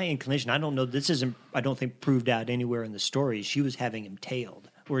 My inclination, I don't know, this isn't, I don't think, proved out anywhere in the story. She was having him tailed,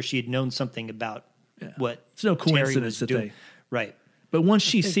 or she had known something about what it's no coincidence Terry was that doing. they... Right. But once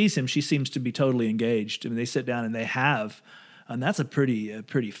she sees him, she seems to be totally engaged. I mean, they sit down and they have, and that's a pretty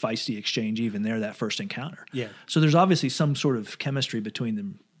feisty exchange even there, that first encounter. Yeah. So there's obviously some sort of chemistry between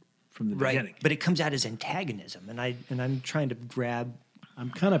them from the beginning. But it comes out as antagonism, and I'm trying to grab... I'm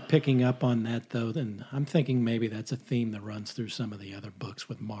kind of picking up on that, though, and I'm thinking maybe that's a theme that runs through some of the other books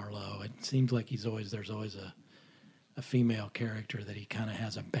with Marlowe. It seems like there's always a female character that he kind of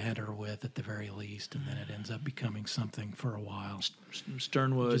has a banter with at the very least, and then it ends up becoming something for a while.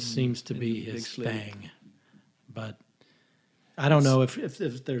 Sternwood. It just seems to be his thing. But I don't know if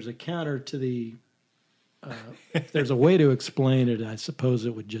there's a counter to the... if there's a way to explain it, I suppose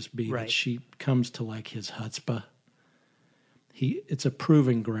it would just be that she comes to his chutzpah. It's a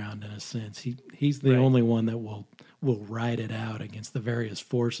proving ground in a sense. He's the only one that will ride it out against the various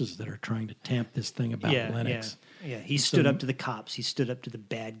forces that are trying to tamp this thing about Lennox. Yeah. He stood up to the cops. He stood up to the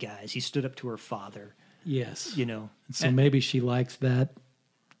bad guys. He stood up to her father. Yes. And so maybe she likes that.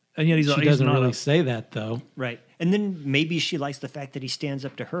 And yet she doesn't really say that, though. Right. And then maybe she likes the fact that he stands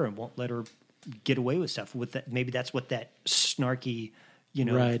up to her and won't let her get away with stuff. With that, maybe that's what that snarky,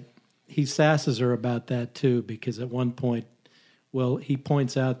 Right. He sasses her about that, too, because at one point, he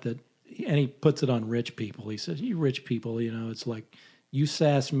points out that, and he puts it on rich people. He says, "You rich people, it's like you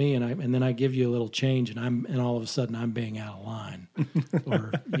sass me, and then I give you a little change, and all of a sudden I'm being out of line."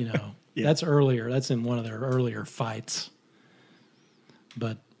 Or that's earlier. That's in one of their earlier fights.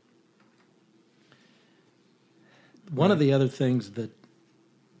 But one of the other things that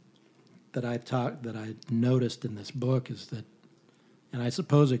I noticed in this book is that, and I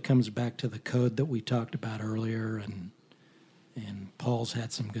suppose it comes back to the code that we talked about earlier, and Paul's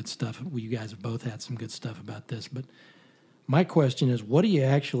had some good stuff. You guys have both had some good stuff about this. But my question is, what do you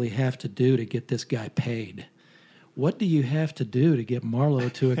actually have to do to get this guy paid? What do you have to do to get Marlowe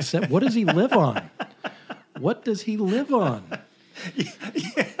to accept? What does he live on? What does he live on?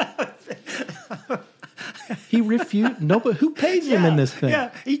 He refused. No, but who pays him in this thing?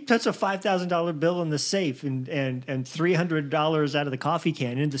 Yeah, he puts a $5,000 bill in the safe and $300 out of the coffee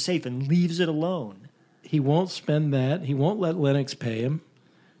can in the safe and leaves it alone. He won't spend that. He won't let Lennox pay him.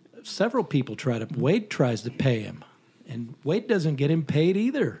 several people Wade tries to pay him, and Wade doesn't get him paid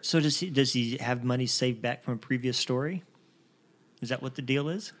either. So does he have money saved back from a previous story? Is that what the deal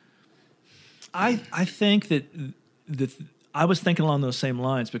is? I think that I was thinking along those same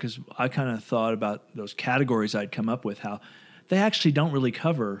lines because I kind of thought about those categories I'd come up with, how they actually don't really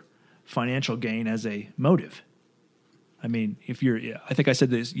cover financial gain as a motive. I mean, I think I said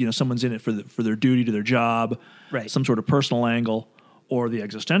this, someone's in it for their duty to their job, right? Some sort of personal angle or the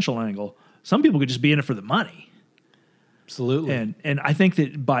existential angle. Some people could just be in it for the money. Absolutely. And I think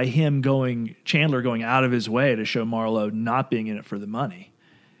that by Chandler going out of his way to show Marlowe not being in it for the money,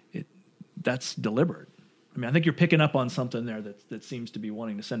 that's deliberate. I mean, I think you're picking up on something there that seems to be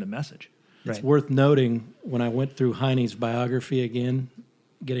wanting to send a message. It's worth noting, when I went through Heine's biography again,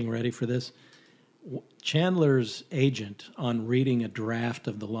 getting ready for this, Chandler's agent, on reading a draft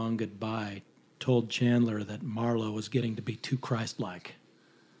of The Long Goodbye, told Chandler that Marlowe was getting to be too Christ-like.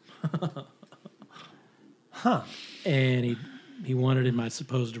 Huh. And he wanted him, I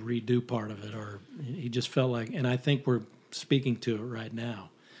suppose, to redo part of it, or he just felt like, and I think we're speaking to it right now.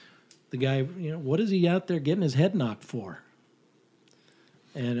 The guy, what is he out there getting his head knocked for?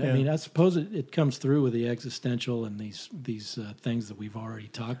 And I mean, I suppose it comes through with the existential and these things that we've already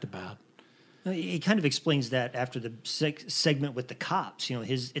talked about. He kind of explains that after the segment with the cops.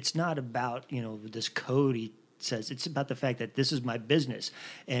 It's not about this code. He says it's about the fact that this is my business,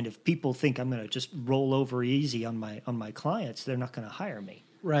 and if people think I'm going to just roll over easy on my clients, they're not going to hire me.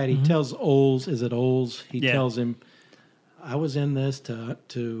 Right. He tells Oles, is it Oles? He tells him, I was in this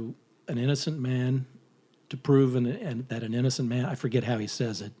to an innocent man, to prove and that an innocent man, I forget how he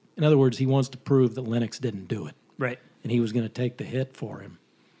says it. In other words, he wants to prove that Lennox didn't do it. Right. And he was going to take the hit for him.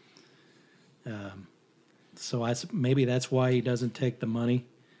 So maybe that's why he doesn't take the money.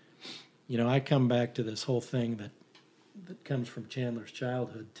 I come back to this whole thing that comes from Chandler's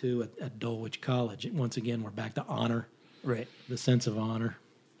childhood, too, at Dulwich College. Once again, we're back to honor. Right. The sense of honor.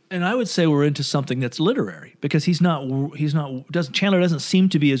 And I would say we're into something that's literary because Chandler doesn't seem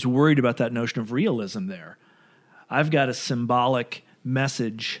to be as worried about that notion of realism there. I've got a symbolic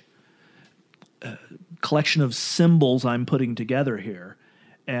message, collection of symbols I'm putting together here.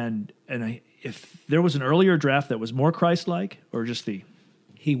 And if there was an earlier draft that was more Christ-like, or just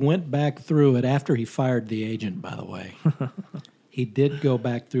He went back through it after he fired the agent, by the way. He did go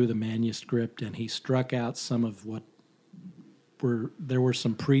back through the manuscript, and he struck out some of there were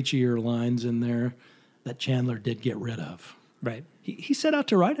some preachier lines in there that Chandler did get rid of. Right. He set out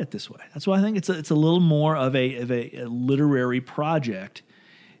to write it this way. That's why I think it's a little more of a literary project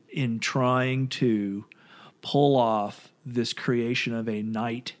in trying to pull off this creation of a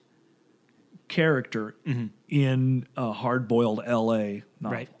knight character in a hard-boiled L.A.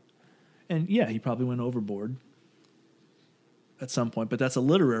 novel. Right. And yeah, he probably went overboard at some point, but that's a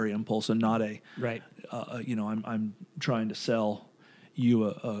literary impulse and not a right. I'm trying to sell you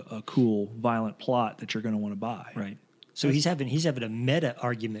a cool, violent plot that you're going to want to buy. Right. So he's having a meta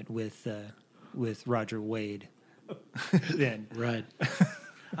argument with Roger Wade. Then right.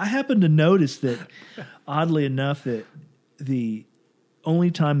 I happen to notice that, oddly enough, that the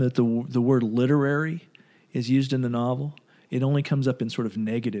only time that the word literary is used in the novel, it only comes up in sort of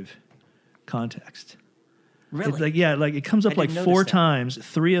negative context. Really? It comes up like 4 times.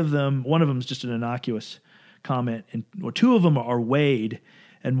 3 of them, one of them is just an innocuous comment, and 2 of them are Wade,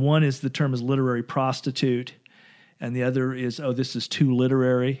 and one is the term is literary prostitute, and the other is, this is too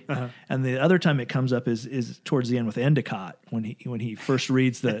literary. Uh-huh. And the other time it comes up is towards the end with Endicott when he first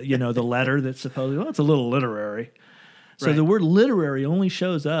reads the the letter that's supposedly it's a little literary. So the word literary only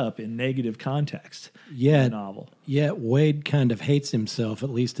shows up in negative context in the novel. Yet Wade kind of hates himself, at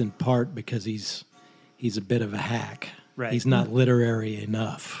least in part, because he's a bit of a hack. Right. He's not literary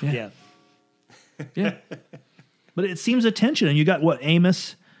enough. Yeah. Yeah. But it seems a tension. And you got,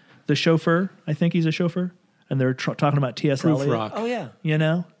 Amos, the chauffeur? I think he's a chauffeur. And they're talking about T.S. Eliot. Rock. Oh,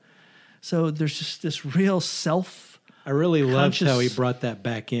 yeah. So there's just this real I really loved how he brought that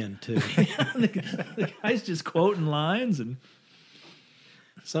back in, too. The guy's just quoting lines and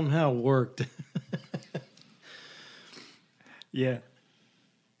somehow worked. Yeah.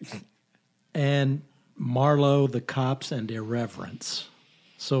 And Marlowe, the cops, and irreverence.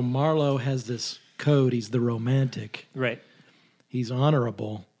 So Marlowe has this code. He's the romantic. Right. He's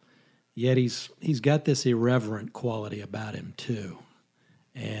honorable, yet he's got this irreverent quality about him, too.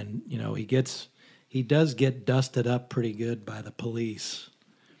 And, he does get dusted up pretty good by the police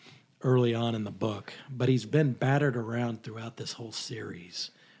early on in the book, but he's been battered around throughout this whole series.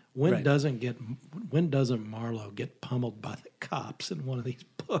 When doesn't Marlowe get pummeled by the cops in one of these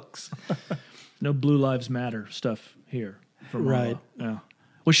books? no Blue Lives Matter stuff here. From right. Yeah.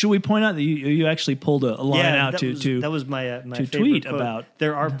 Well, should we point out that you actually pulled a line out that was my to favorite tweet quote. about.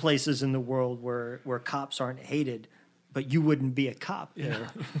 There are places in the world where cops aren't hated, but you wouldn't be a cop there.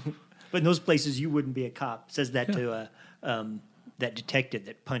 But in those places, you wouldn't be a cop. Says that to that detective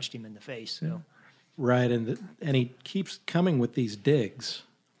that punched him in the face. So. Right, and he keeps coming with these digs.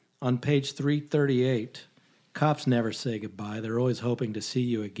 On page 338, cops never say goodbye. They're always hoping to see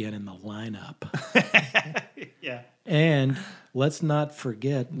you again in the lineup. Yeah. And let's not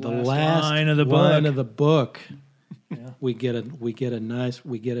forget the last line of the book. Yeah. We get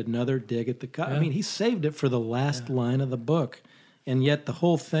another dig at the cop. Yeah. I mean, he saved it for the last line of the book. And yet the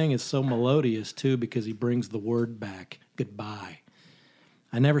whole thing is so melodious too, because he brings the word back, goodbye.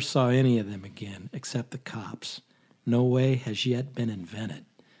 I never saw any of them again except the cops. No way has yet been invented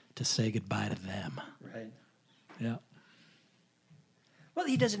to say goodbye to them. Right. Yeah. Well,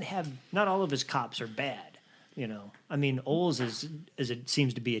 he doesn't have. Not all of his cops are bad. You know, I mean, Oles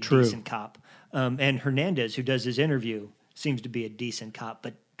seems to be a decent cop, and Hernandez, who does his interview, seems to be a decent cop.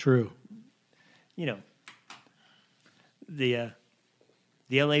 But true, you know, the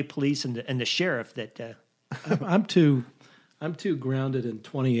L.A. police and the sheriff that I'm too grounded in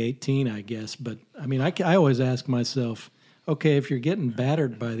 2018, I guess. But I mean, I always ask myself, okay, if you're getting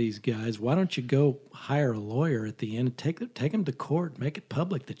battered by these guys, why don't you go hire a lawyer at the end and take them to court, make it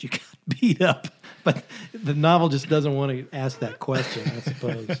public that you got beat up? But the novel just doesn't want to ask that question, I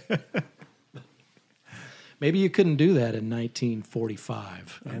suppose. Maybe you couldn't do that in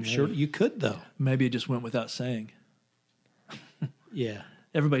 1945. I'm sure you could, though. Maybe it just went without saying. Yeah.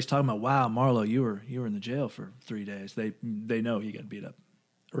 Everybody's talking about, wow, Marlowe, you were in the jail for 3 days. They know he got beat up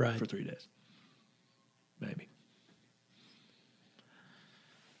for 3 days. Maybe.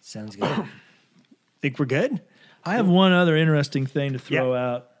 Sounds good. Think we're good? I have one other interesting thing to throw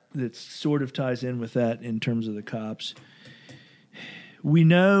out that sort of ties in with that in terms of the cops. We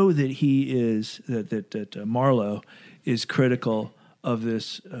know that that Marlowe is critical of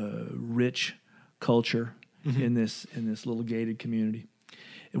this rich culture in this little gated community,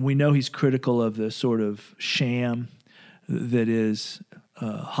 and we know he's critical of the sort of sham that is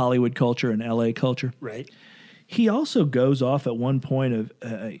Hollywood culture and L.A. culture. Right. He also goes off at one point of,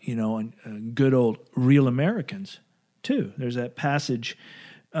 on good old real Americans, too. There's that passage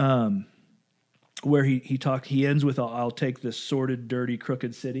where he ends with, I'll take this sordid, dirty,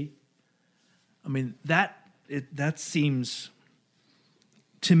 crooked city. I mean, that seems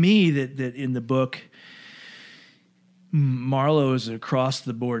to me that in the book, Marlowe is an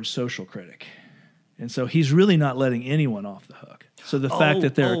across-the-board social critic. And so he's really not letting anyone off the hook. So the fact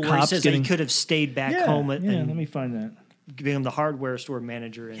that there are cops he says he could have stayed back home and let me find that. Giving him the hardware store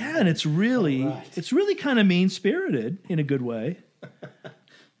manager. And it's really kind of mean-spirited in a good way.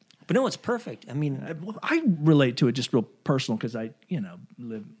 But no, it's perfect. I mean, I relate to it just real personal because I,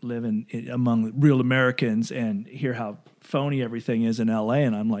 live among real Americans and hear how phony everything is in L.A.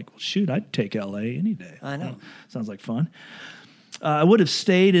 And I'm like, well, shoot, I'd take L.A. any day. I know. Sounds like fun. I would have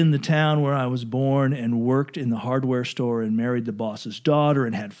stayed in the town where I was born and worked in the hardware store and married the boss's daughter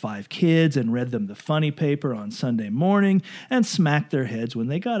and had 5 kids and read them the funny paper on Sunday morning and smacked their heads when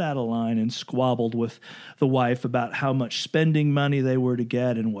they got out of line and squabbled with the wife about how much spending money they were to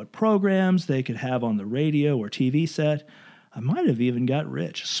get and what programs they could have on the radio or TV set. I might have even got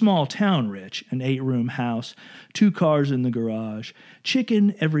rich, small town rich, an 8-room house, 2 cars in the garage,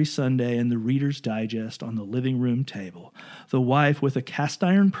 chicken every Sunday, and the Reader's Digest on the living room table. The wife with a cast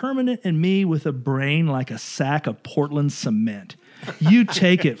iron permanent and me with a brain like a sack of Portland cement. You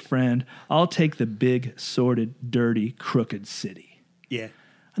take it, friend. I'll take the big, sordid, dirty, crooked city. Yeah.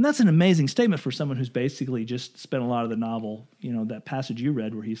 And that's an amazing statement for someone who's basically just spent a lot of the novel, that passage you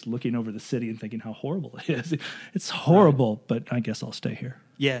read where he's looking over the city and thinking how horrible it is. It's horrible, but I guess I'll stay here.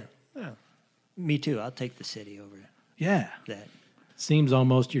 Yeah. Oh, me too. I'll take the city over that. Seems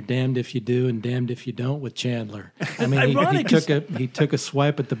almost you're damned if you do and damned if you don't with Chandler. I mean, he took a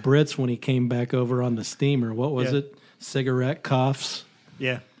swipe at the Brits when he came back over on the steamer. What was it? Cigarette coughs.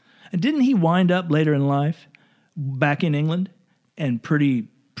 Yeah. And didn't he wind up later in life back in England and pretty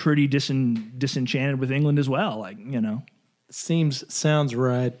disenchanted with England as well, Sounds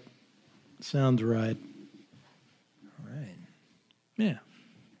right. Sounds right. All right. Yeah.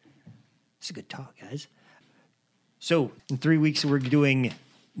 It's a good talk, guys. So in 3 weeks, we're doing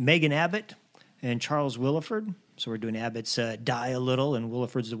Megan Abbott and Charles Willeford. So we're doing Abbott's Die a Little and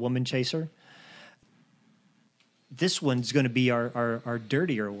Willeford's The Woman Chaser. This one's going to be our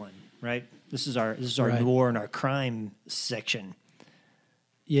dirtier one, right? This is our noir and our crime section.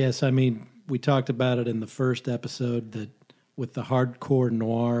 Yes, I mean, we talked about it in the first episode that with the hardcore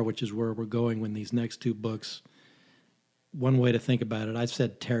noir, which is where we're going when these next 2 books, one way to think about it. I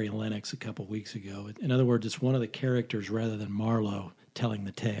said Terry Lennox a couple weeks ago. In other words, it's one of the characters rather than Marlowe telling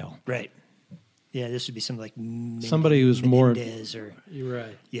the tale. Right. Yeah, this would be something like Somebody who's more. Or You're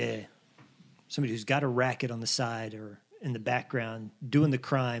right. yeah, somebody who's got a racket on the side or in the background doing the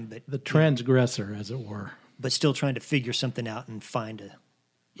crime, but The transgressor, as it were. but still trying to figure something out and find a.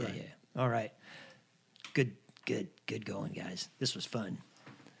 Yeah, Right. yeah. All right. Good going, guys. This was fun.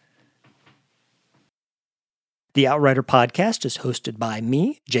 The Outrider Podcast is hosted by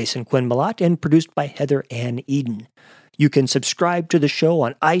me, Jason Quinmalott, and produced by Heather Ann Eden. You can subscribe to the show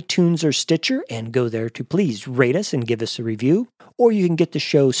on iTunes or Stitcher and go there to please rate us and give us a review, or you can get the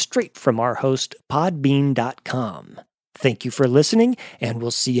show straight from our host, podbean.com. Thank you for listening, and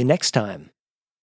we'll see you next time.